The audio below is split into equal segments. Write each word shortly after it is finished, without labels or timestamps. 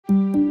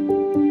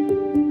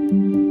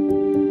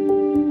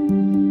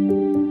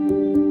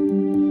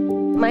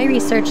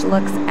research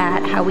looks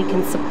at how we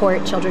can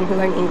support children who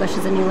learn English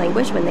as a new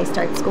language when they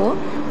start school.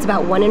 It's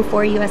about 1 in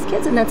 4 U.S.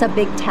 kids, and that's a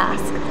big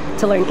task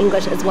to learn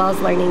English as well as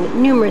learning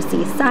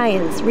numeracy,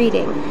 science,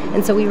 reading.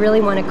 And so we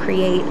really want to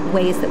create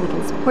ways that we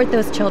can support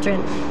those children,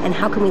 and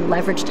how can we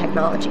leverage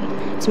technology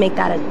to make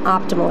that an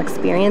optimal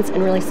experience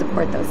and really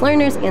support those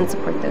learners and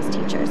support those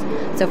teachers.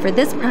 So for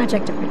this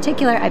project in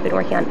particular, I've been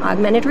working on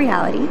augmented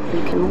reality.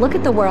 You can look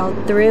at the world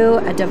through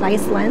a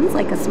device lens,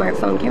 like a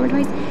smartphone camera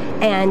device,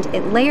 and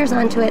it layers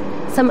onto it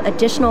some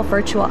additional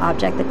virtual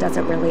object that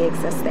doesn't really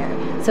exist there.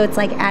 So it's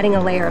like adding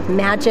a layer of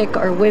magic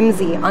or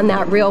whimsy on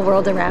that real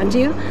world around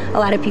you. A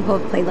lot of people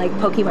have played like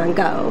Pokemon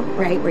Go,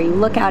 right, where you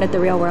look out at the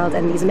real world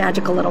and these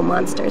magical little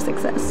monsters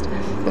exist.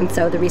 And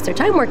so the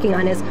research I'm working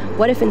on is,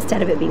 what if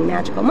instead of it being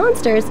magical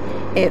monsters,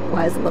 it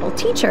was little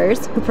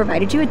teachers who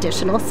provided you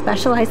additional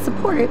specialized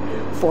support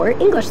for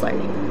English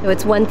learning. So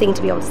it's one thing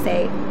to be able to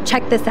say,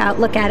 check this out,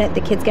 look at it,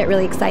 the kids get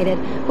really excited,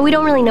 but we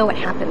don't really know what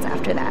happens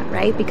after that,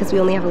 right? Because we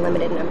only have a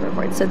limited number of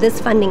words. So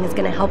this funding is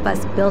going to help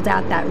us build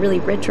out that really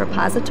rich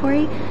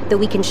repository that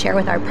we can share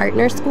with our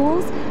partner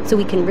schools, so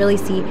we can really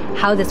see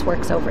how this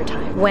works over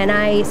time. When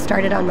I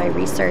started on my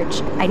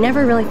research, I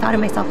never really thought of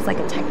myself as like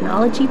a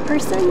technology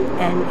person,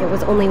 and it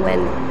was only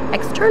when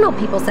external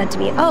people said to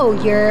me, oh,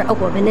 you're a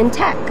woman in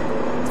tech.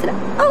 I said,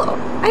 oh,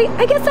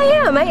 I guess I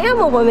am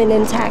a woman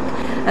in tech.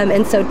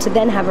 And so to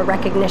then have a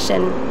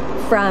recognition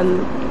from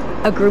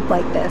a group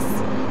like this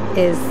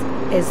is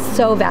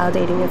so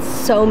validating, it's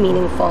so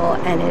meaningful,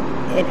 and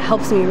it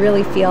helps me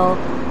really feel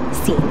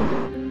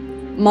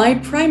seen. My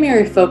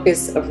primary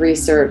focus of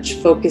research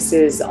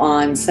focuses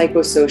on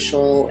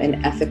psychosocial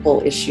and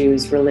ethical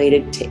issues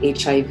related to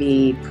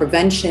HIV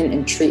prevention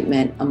and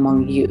treatment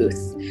among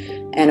youth.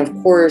 And of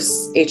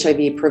course,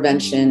 HIV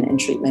prevention and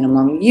treatment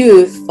among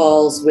youth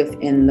falls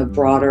within the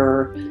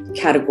broader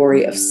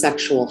category of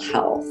sexual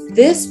health.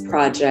 This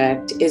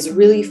project is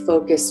really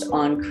focused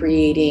on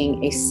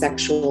creating a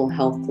sexual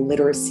health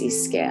literacy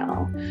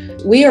scale.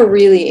 We are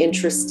really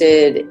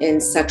interested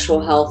in sexual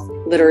health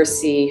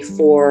literacy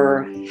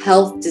for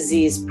health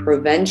disease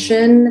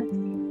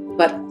prevention,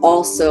 but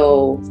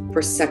also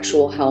for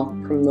sexual health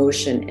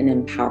promotion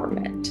and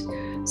empowerment.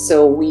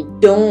 So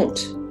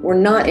we're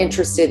not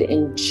interested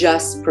in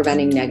just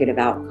preventing negative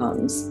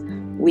outcomes.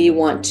 We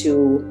want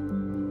to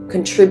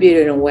contribute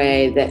in a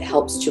way that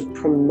helps to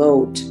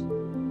promote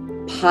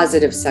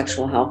positive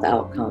sexual health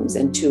outcomes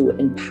and to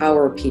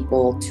empower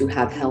people to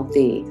have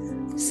healthy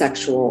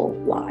sexual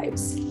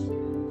lives.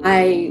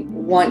 I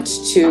want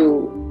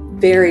to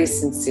very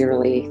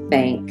sincerely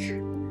thank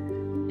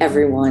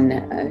everyone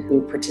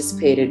who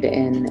participated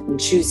in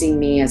choosing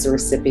me as a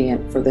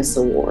recipient for this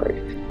award.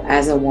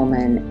 As a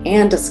woman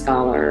and a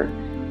scholar,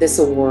 this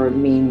award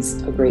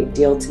means a great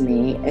deal to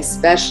me,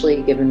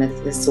 especially given that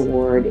this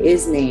award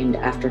is named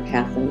after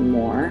Kathleen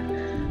Moore,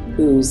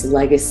 whose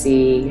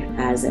legacy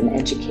as an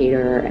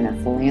educator and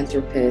a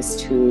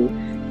philanthropist who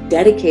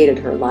dedicated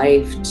her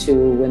life to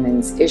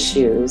women's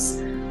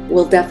issues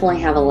will definitely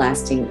have a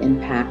lasting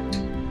impact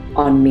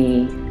on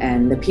me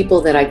and the people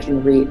that I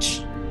can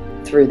reach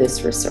through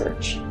this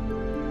research.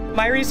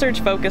 My research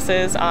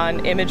focuses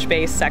on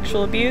image-based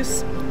sexual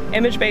abuse.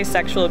 Image-based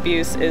sexual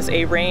abuse is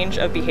a range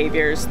of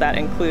behaviors that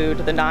include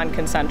the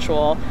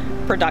non-consensual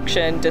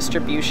production,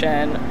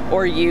 distribution,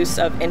 or use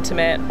of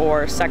intimate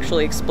or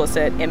sexually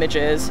explicit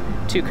images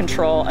to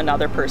control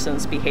another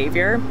person's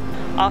behavior.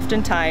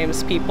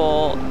 Oftentimes,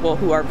 people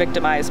who are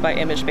victimized by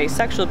image-based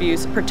sexual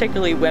abuse,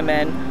 particularly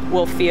women,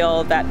 will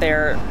feel that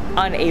they're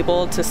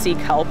unable to seek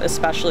help,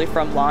 especially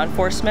from law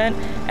enforcement.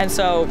 And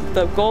so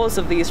the goals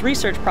of these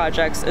research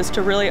projects is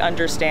to really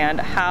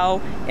understand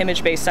how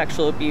image-based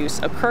sexual abuse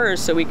occurs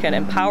so we can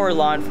empower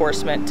law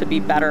enforcement to be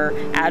better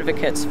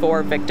advocates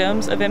for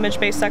victims of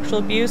image-based sexual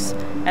abuse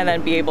and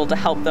then be able to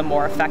help them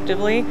more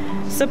effectively.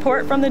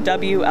 Support from the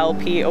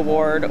WLP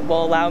Award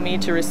will allow me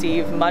to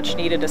receive much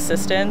needed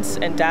assistance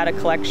in data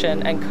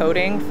collection and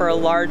coding for a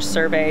large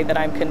survey that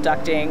I'm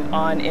conducting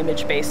on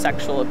image-based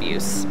sexual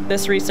abuse.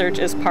 This research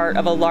is part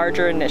of a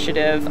larger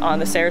initiative on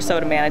the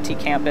Sarasota-Manatee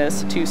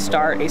campus to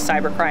start a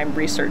cybercrime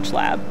research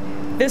lab.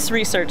 This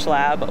research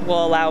lab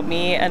will allow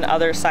me and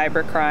other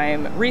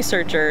cybercrime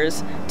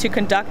researchers to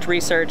conduct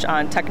research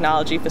on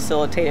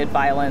technology-facilitated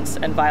violence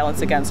and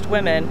violence against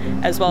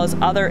women, as well as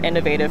other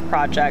innovative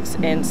projects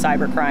in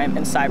cybercrime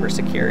and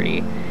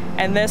cybersecurity.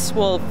 And this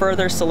will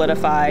further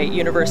solidify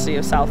University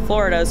of South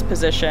Florida's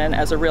position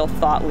as a real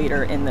thought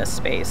leader in this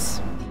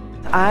space.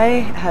 I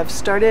have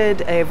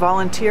started a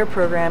volunteer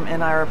program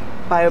in our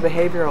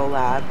biobehavioral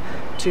lab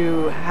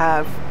to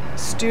have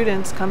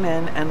students come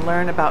in and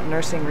learn about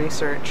nursing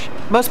research.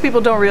 Most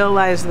people don't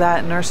realize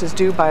that nurses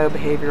do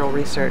biobehavioral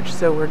research,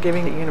 so we're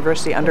giving the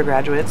university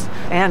undergraduates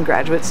and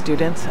graduate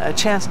students a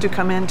chance to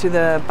come into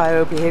the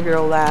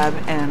biobehavioral lab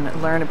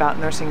and learn about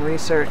nursing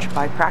research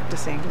by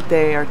practicing.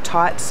 They are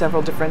taught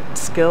several different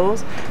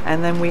skills,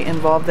 and then we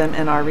involve them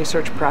in our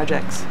research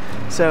projects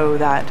so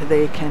that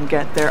they can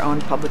get their own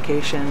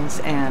publications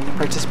and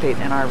participate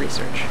in our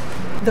research.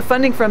 The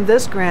funding from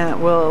this grant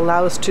will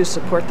allow us to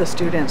support the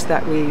students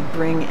that we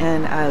bring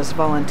in as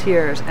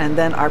volunteers, and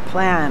then our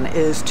plan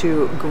is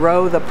to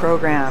grow the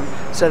program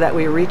so that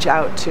we reach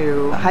out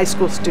to high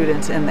school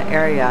students in the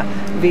area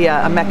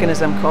via a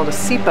mechanism called a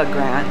SEPA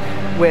grant,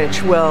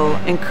 which will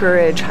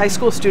encourage high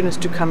school students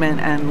to come in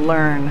and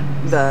learn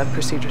the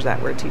procedures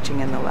that we're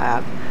teaching in the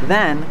lab.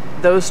 Then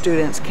those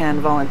students can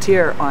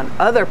volunteer on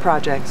other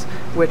projects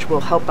which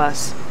will help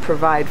us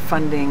provide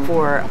funding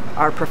for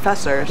our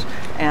professors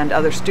and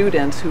other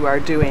students who are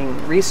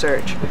doing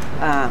research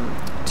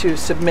to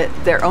submit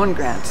their own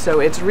grants. So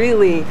it's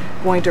really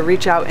going to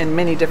reach out in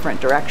many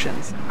different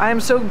directions. I am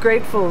so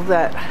grateful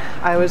that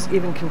I was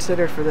even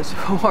considered for this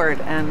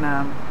award, and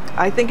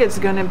I think it's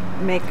going to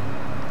make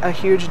a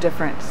huge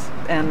difference,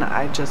 and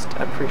I just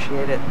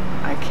appreciate it.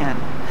 I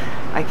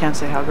can't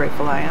say how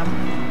grateful I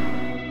am.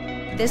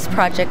 This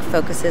project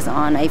focuses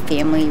on a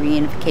family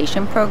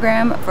reunification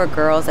program for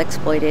girls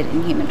exploited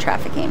in human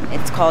trafficking.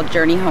 It's called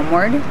Journey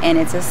Homeward, and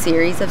it's a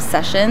series of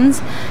sessions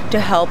to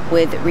help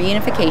with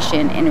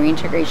reunification and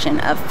reintegration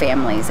of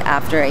families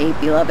after a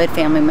beloved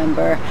family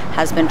member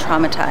has been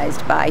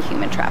traumatized by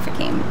human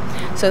trafficking.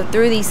 So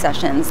through these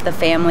sessions, the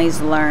families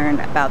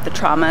learn about the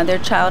trauma their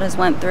child has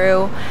went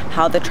through,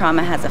 how the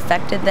trauma has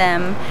affected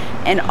them,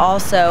 and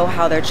also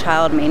how their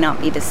child may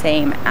not be the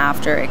same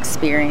after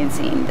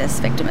experiencing this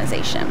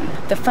victimization.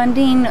 The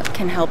funding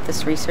can help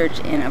this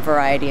research in a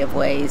variety of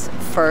ways.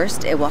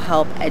 First, it will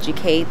help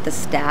educate the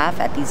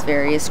staff at these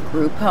various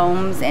group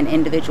homes and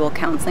individual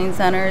counseling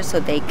centers so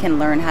they can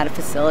learn how to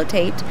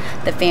facilitate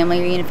the family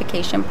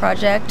reunification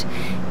project.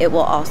 It will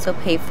also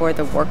pay for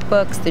the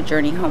workbooks, the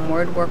Journey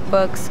Homeward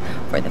workbooks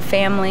for the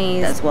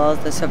families as well as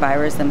the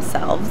survivors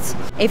themselves.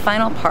 A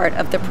final part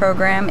of the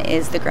program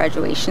is the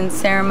graduation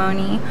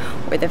ceremony,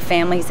 where the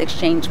families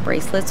exchange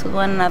bracelets with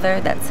one another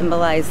that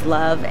symbolize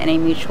love and a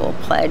mutual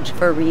pledge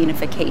for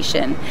reunification.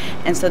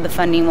 And so the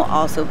funding will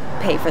also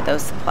pay for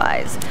those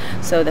supplies.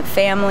 So the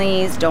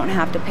families don't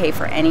have to pay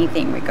for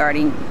anything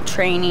regarding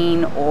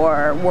training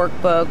or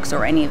workbooks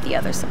or any of the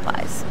other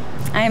supplies.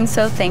 I am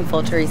so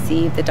thankful to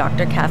receive the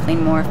Dr.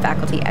 Kathleen Moore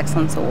Faculty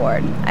Excellence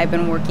Award. I've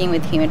been working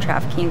with human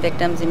trafficking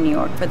victims in New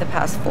York for the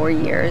past 4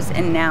 years,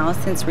 and now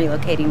since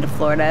relocating to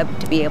Florida,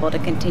 to be able to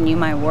continue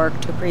my work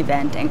to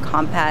prevent and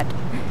combat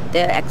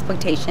the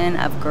exploitation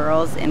of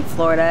girls in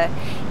Florida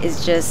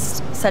is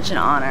just such an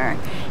honor.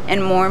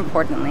 And more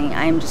importantly,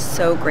 I am just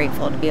so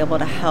grateful to be able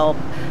to help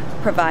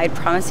provide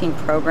promising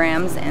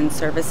programs and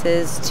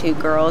services to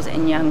girls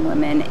and young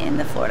women in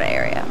the Florida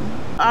area.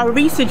 Our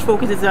research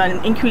focuses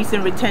on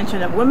increasing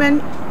retention of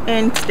women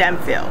in STEM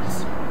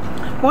fields.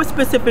 More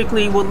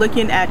specifically, we're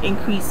looking at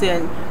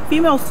increasing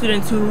female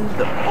students who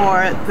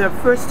are their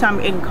first time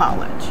in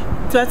college.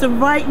 So as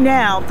of right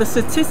now, the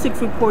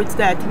statistics reports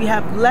that we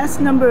have less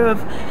number of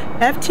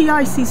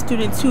FTIC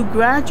students who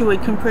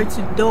graduate compared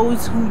to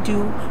those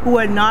who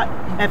are not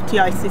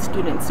FTIC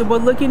students. So we're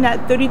looking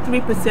at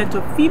 33%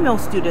 of female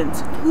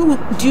students who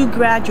do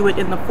graduate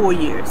in the 4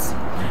 years.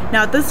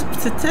 Now this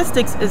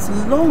statistics is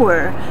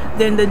lower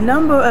than the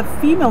number of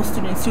female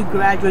students who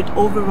graduate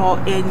overall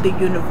in the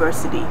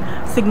university,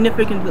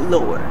 significantly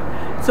lower.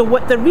 So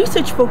what the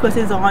research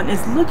focuses on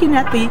is looking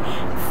at the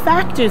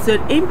factors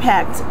that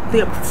impact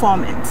their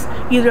performance,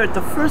 either at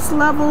the first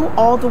level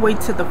all the way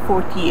to the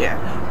 4th year.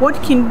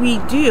 What can we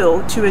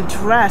do to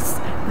address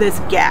this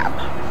gap?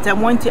 I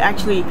want to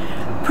actually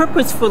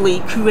purposefully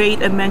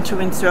create a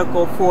mentoring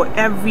circle for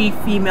every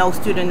female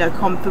student that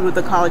comes through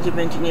the College of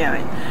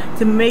Engineering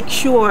to make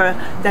sure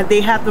that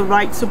they have the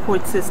right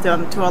support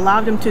system to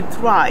allow them to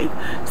thrive,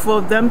 for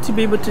them to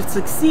be able to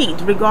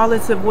succeed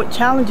regardless of what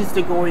challenges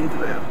they're going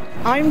through.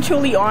 I'm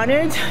truly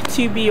honored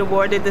to be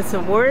awarded this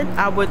award.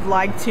 I would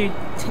like to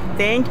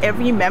thank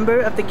every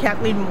member of the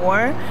Kathleen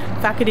Moore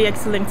Faculty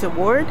Excellence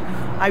Award.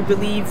 I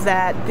believe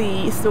that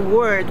this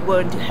award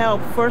would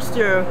help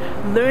foster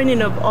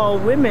learning of all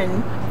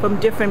women from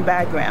different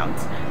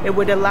backgrounds. It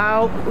would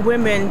allow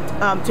women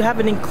to have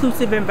an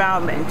inclusive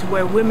environment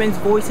where women's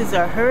voices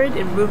are heard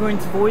and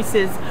women's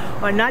voices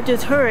are not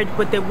just heard,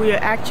 but that we are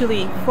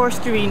actually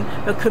fostering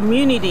a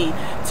community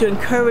to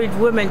encourage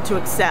women to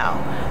excel.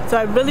 So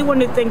I really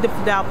want to thank them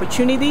for the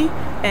opportunity,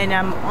 and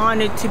I'm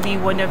honored to be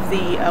one of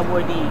the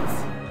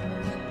awardees.